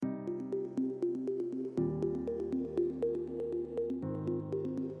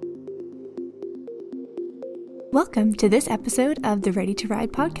Welcome to this episode of the Ready to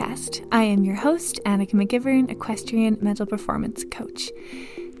Ride podcast. I am your host, Annika McGivern, equestrian mental performance coach.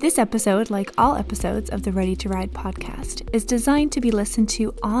 This episode, like all episodes of the Ready to Ride podcast, is designed to be listened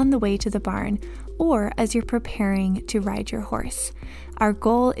to on the way to the barn or as you're preparing to ride your horse. Our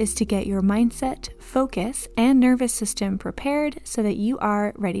goal is to get your mindset, focus, and nervous system prepared so that you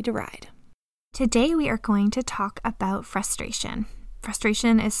are ready to ride. Today we are going to talk about frustration.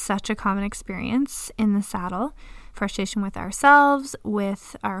 Frustration is such a common experience in the saddle. Frustration with ourselves,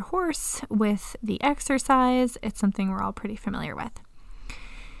 with our horse, with the exercise. It's something we're all pretty familiar with.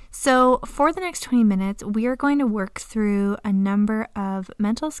 So for the next 20 minutes, we are going to work through a number of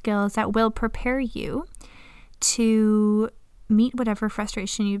mental skills that will prepare you to meet whatever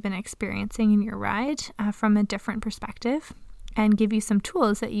frustration you've been experiencing in your ride from a different perspective, and give you some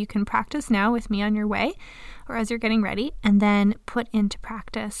tools that you can practice now with me on your way or as you're getting ready, and then put into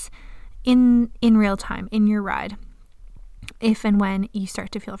practice in real time in your ride if and when you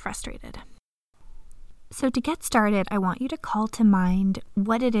start to feel frustrated. So to get started, I want you to call to mind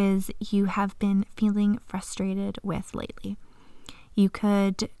what it is you have been feeling frustrated with lately. You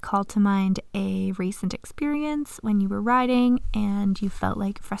could call to mind a recent experience when you were riding and you felt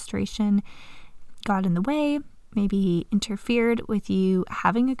like frustration got in the way, maybe interfered with you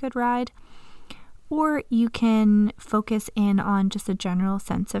having a good ride. Or you can focus in on just a general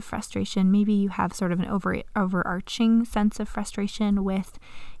sense of frustration. Maybe you have sort of an overarching sense of frustration with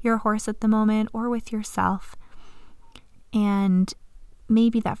your horse at the moment or with yourself. And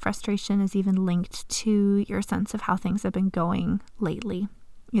maybe that frustration is even linked to your sense of how things have been going lately,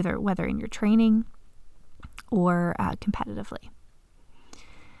 whether in your training or competitively.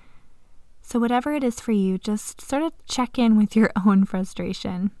 So whatever it is for you, just sort of check in with your own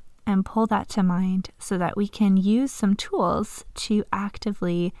frustration and pull that to mind so that we can use some tools to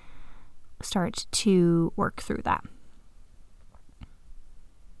actively start to work through that.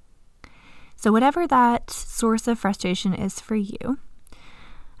 So whatever that source of frustration is for you,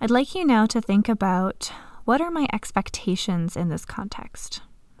 I'd like you now to think about, what are my expectations in this context?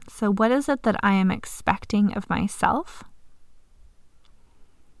 So what is it that I am expecting of myself?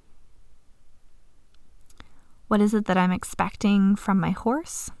 What is it that I'm expecting from my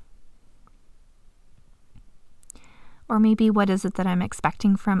horse? Or maybe what is it that I'm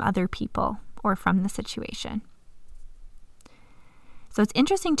expecting from other people or from the situation? So it's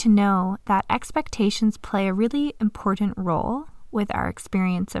interesting to know that expectations play a really important role with our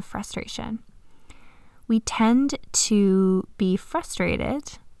experience of frustration. We tend to be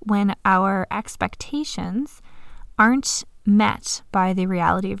frustrated when our expectations aren't met by the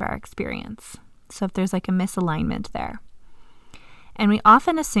reality of our experience. So if there's like a misalignment there. And we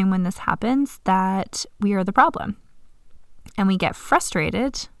often assume when this happens that we are the problem. And we get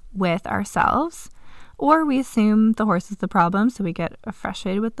frustrated with ourselves, or we assume the horse is the problem, so we get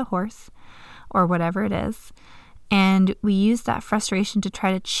frustrated with the horse or whatever it is. And we use that frustration to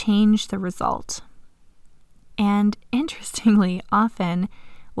try to change the result. And interestingly, often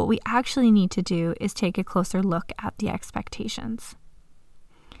what we actually need to do is take a closer look at the expectations.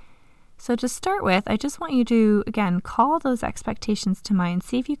 So to start with, I just want you to, again, call those expectations to mind.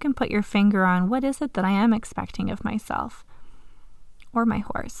 See if you can put your finger on, what is it that I am expecting of myself or my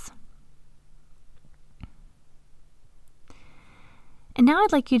horse? And now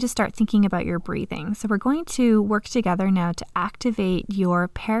I'd like you to start thinking about your breathing. So we're going to work together now to activate your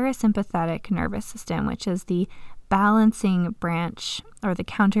parasympathetic nervous system, which is the balancing branch or the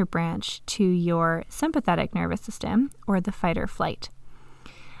counter branch to your sympathetic nervous system, or the fight or flight.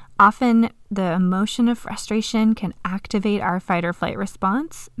 Often, the emotion of frustration can activate our fight or flight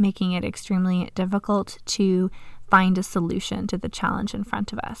response, making it extremely difficult to find a solution to the challenge in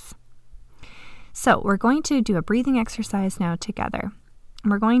front of us. So we're going to do a breathing exercise now together.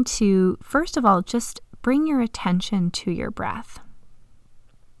 And we're going to, first of all, just bring your attention to your breath.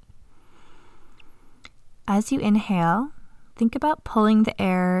 As you inhale, think about pulling the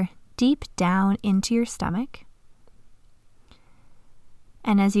air deep down into your stomach.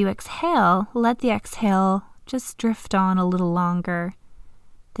 And as you exhale, let the exhale just drift on a little longer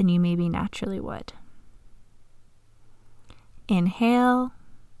than you maybe naturally would. Inhale,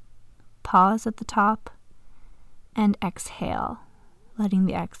 pause at the top, and exhale, letting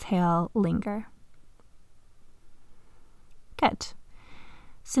the exhale linger. Good.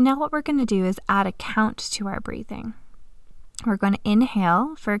 So now what we're going to do is add a count to our breathing. We're going to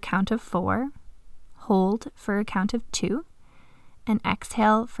inhale for a count of 4, hold for a count of 2, and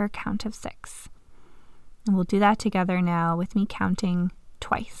exhale for a count of 6. And we'll do that together now with me counting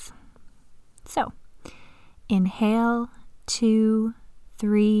twice. So, inhale, 2,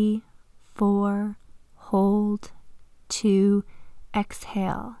 3, 4, hold, 2,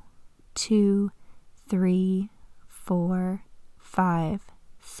 exhale, 2, 3, 4, 5,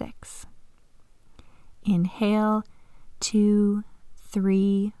 6. Inhale, 2,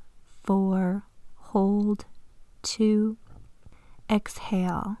 3, 4, hold, 2,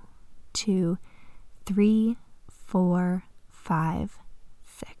 exhale, 2, 3, 4, 5,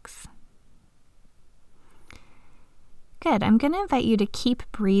 6. Good. I'm going to invite you to keep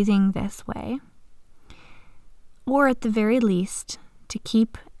breathing this way, or at the very least, to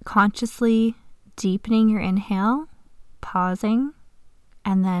keep consciously deepening your inhale, pausing,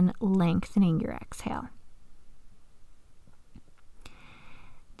 and then lengthening your exhale.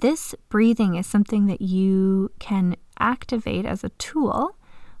 This breathing is something that you can activate as a tool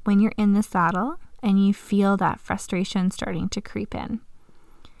when you're in the saddle and you feel that frustration starting to creep in.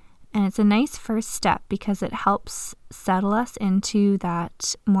 And it's a nice first step because it helps settle us into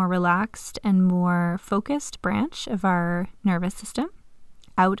that more relaxed and more focused branch of our nervous system,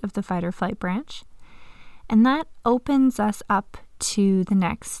 out of the fight or flight branch. And that opens us up to the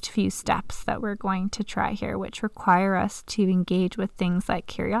next few steps that we're going to try here, which require us to engage with things like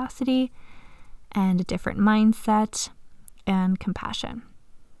curiosity and a different mindset and compassion.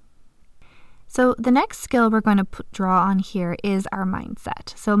 So the next skill we're going to draw on here is our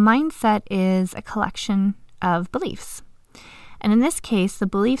mindset. So mindset is a collection of beliefs. And in this case, the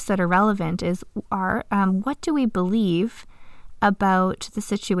beliefs that are relevant are what do we believe about the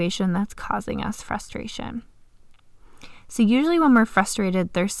situation that's causing us frustration? So usually when we're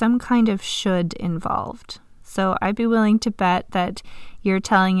frustrated, there's some kind of should involved. So I'd be willing to bet that you're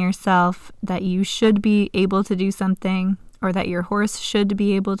telling yourself that you should be able to do something, or that your horse should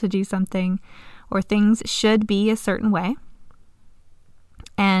be able to do something, or things should be a certain way.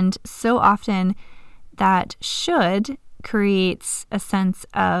 And so often that should creates a sense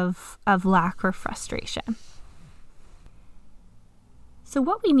of lack or frustration. So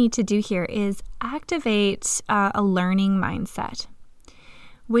what we need to do here is activate a learning mindset,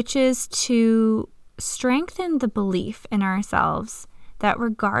 which is to strengthen the belief in ourselves that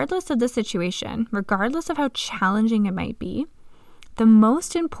regardless of the situation, regardless of how challenging it might be, the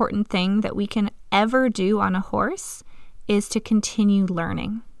most important thing that we can ever do on a horse is to continue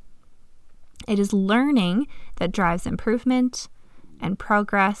learning. It is learning that drives improvement and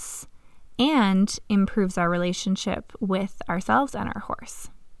progress and improves our relationship with ourselves and our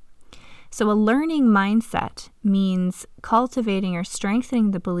horse. So a learning mindset means cultivating or strengthening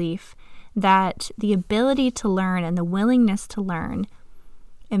the belief that the ability to learn and the willingness to learn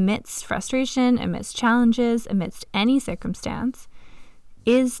amidst frustration, amidst challenges, amidst any circumstance,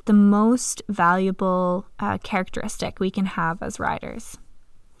 is the most valuable characteristic we can have as riders.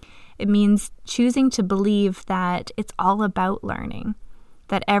 It means choosing to believe that it's all about learning,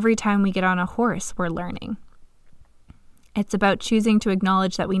 that every time we get on a horse, we're learning. It's about choosing to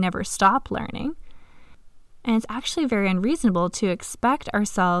acknowledge that we never stop learning. And it's actually very unreasonable to expect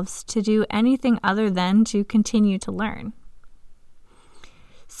ourselves to do anything other than to continue to learn.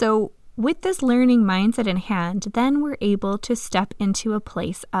 So with this learning mindset in hand, then we're able to step into a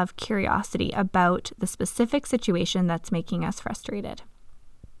place of curiosity about the specific situation that's making us frustrated.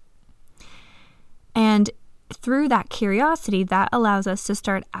 And through that curiosity, that allows us to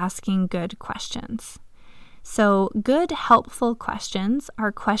start asking good questions. So good, helpful questions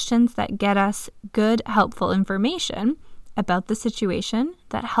are questions that get us good, helpful information about the situation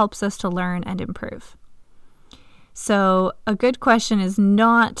that helps us to learn and improve. So a good question is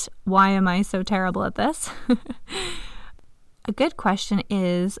not, why am I so terrible at this? A good question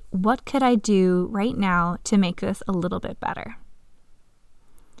is, what could I do right now to make this a little bit better?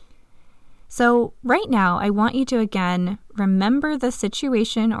 So right now, I want you to again remember the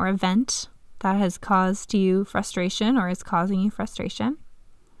situation or event that has caused you frustration or is causing you frustration.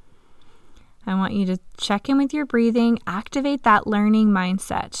 I want you to check in with your breathing, activate that learning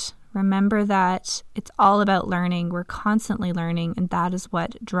mindset. Remember that it's all about learning. We're constantly learning, and that is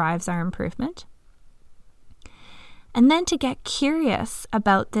what drives our improvement. And then to get curious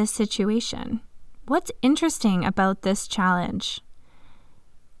about this situation. What's interesting about this challenge?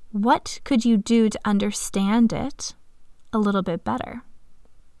 What could you do to understand it a little bit better?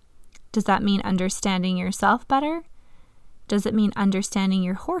 Does that mean understanding yourself better? Does it mean understanding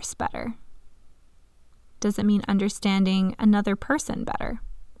your horse better? Does it mean understanding another person better?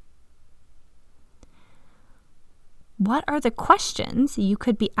 What are the questions you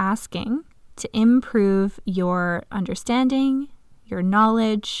could be asking to improve your understanding, your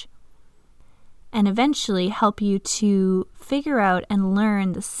knowledge, and eventually help you to figure out and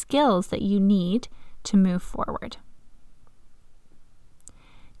learn the skills that you need to move forward?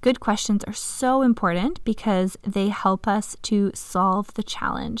 Good questions are so important because they help us to solve the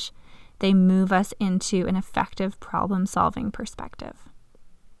challenge. They move us into an effective problem-solving perspective.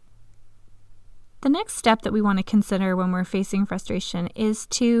 The next step that we want to consider when we're facing frustration is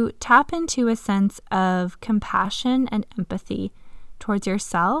to tap into a sense of compassion and empathy towards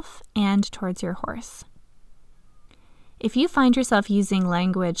yourself and towards your horse. If you find yourself using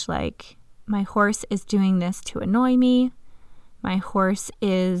language like, "My horse is doing this to annoy me," "My horse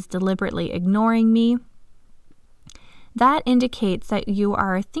is deliberately ignoring me," that indicates that you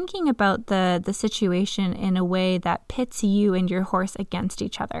are thinking about the situation in a way that pits you and your horse against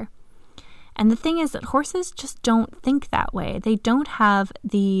each other. And the thing is that horses just don't think that way. They don't have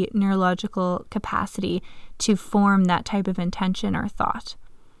the neurological capacity to form that type of intention or thought.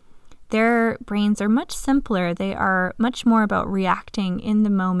 Their brains are much simpler. They are much more about reacting in the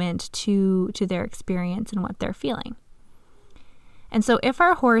moment to their experience and what they're feeling. And so if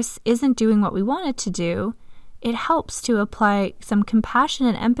our horse isn't doing what we want it to do, it helps to apply some compassion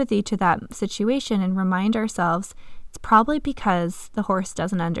and empathy to that situation and remind ourselves it's probably because the horse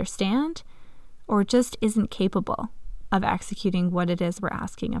doesn't understand or just isn't capable of executing what it is we're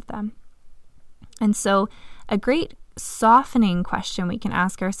asking of them. And so a great softening question we can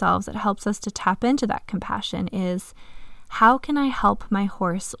ask ourselves that helps us to tap into that compassion is, how can I help my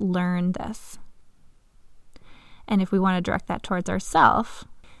horse learn this? And if we want to direct that towards ourselves,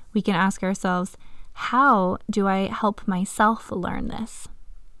 we can ask ourselves, how do I help myself learn this?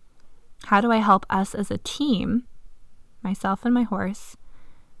 How do I help us as a team, myself and my horse,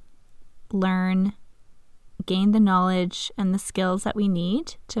 learn, gain the knowledge and the skills that we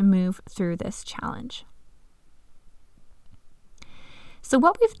need to move through this challenge? So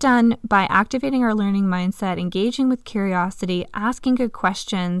what we've done by activating our learning mindset, engaging with curiosity, asking good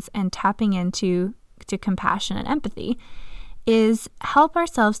questions, and tapping into compassion and empathy is help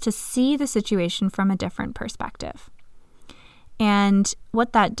ourselves to see the situation from a different perspective. And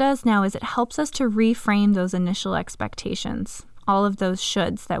what that does now is it helps us to reframe those initial expectations, all of those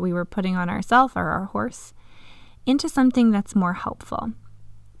shoulds that we were putting on ourselves or our horse, into something that's more helpful.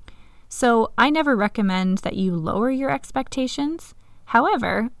 So I never recommend that you lower your expectations.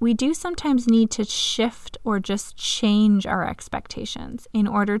 However, we do sometimes need to shift or just change our expectations in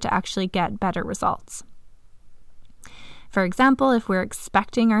order to actually get better results. For example, if we're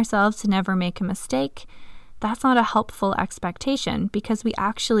expecting ourselves to never make a mistake, that's not a helpful expectation because we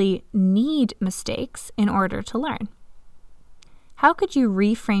actually need mistakes in order to learn. How could you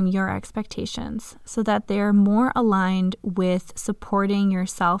reframe your expectations so that they're more aligned with supporting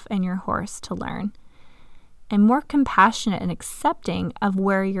yourself and your horse to learn, and more compassionate and accepting of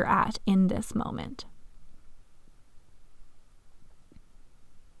where you're at in this moment?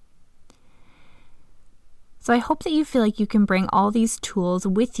 So I hope that you feel like you can bring all these tools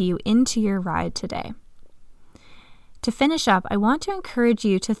with you into your ride today. To finish up, I want to encourage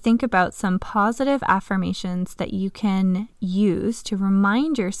you to think about some positive affirmations that you can use to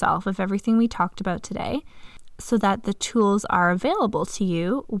remind yourself of everything we talked about today so that the tools are available to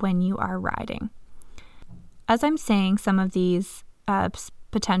you when you are riding. As I'm saying some of these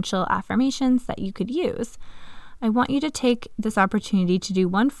potential affirmations that you could use, I want you to take this opportunity to do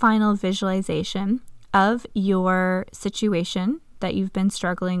one final visualization of your situation that you've been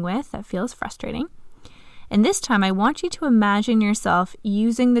struggling with that feels frustrating. And this time, I want you to imagine yourself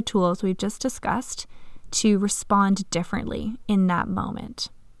using the tools we've just discussed to respond differently in that moment.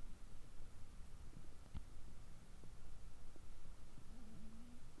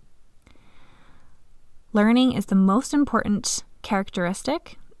 Learning is the most important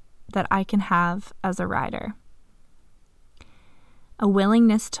characteristic that I can have as a rider. A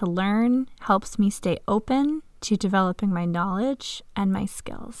willingness to learn helps me stay open to developing my knowledge and my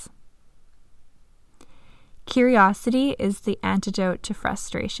skills. Curiosity is the antidote to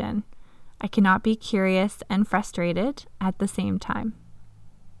frustration. I cannot be curious and frustrated at the same time.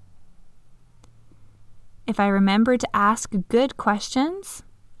 If I remember to ask good questions,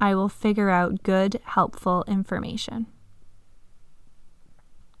 I will figure out good, helpful information.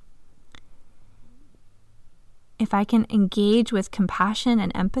 If I can engage with compassion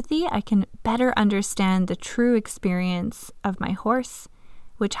and empathy, I can better understand the true experience of my horse,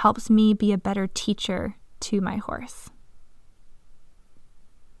 which helps me be a better teacher to my horse.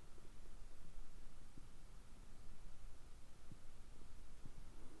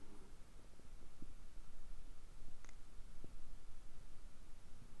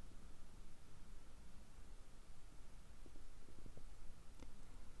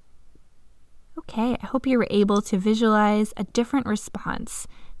 Okay, I hope you were able to visualize a different response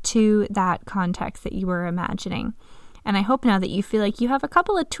to that context that you were imagining. And I hope now that you feel like you have a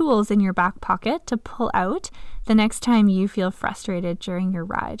couple of tools in your back pocket to pull out the next time you feel frustrated during your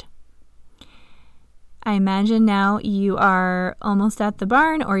ride. I imagine now you are almost at the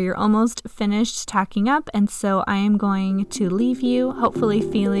barn or you're almost finished tacking up, and so I am going to leave you hopefully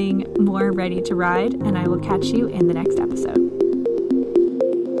feeling more ready to ride, and I will catch you in the next episode.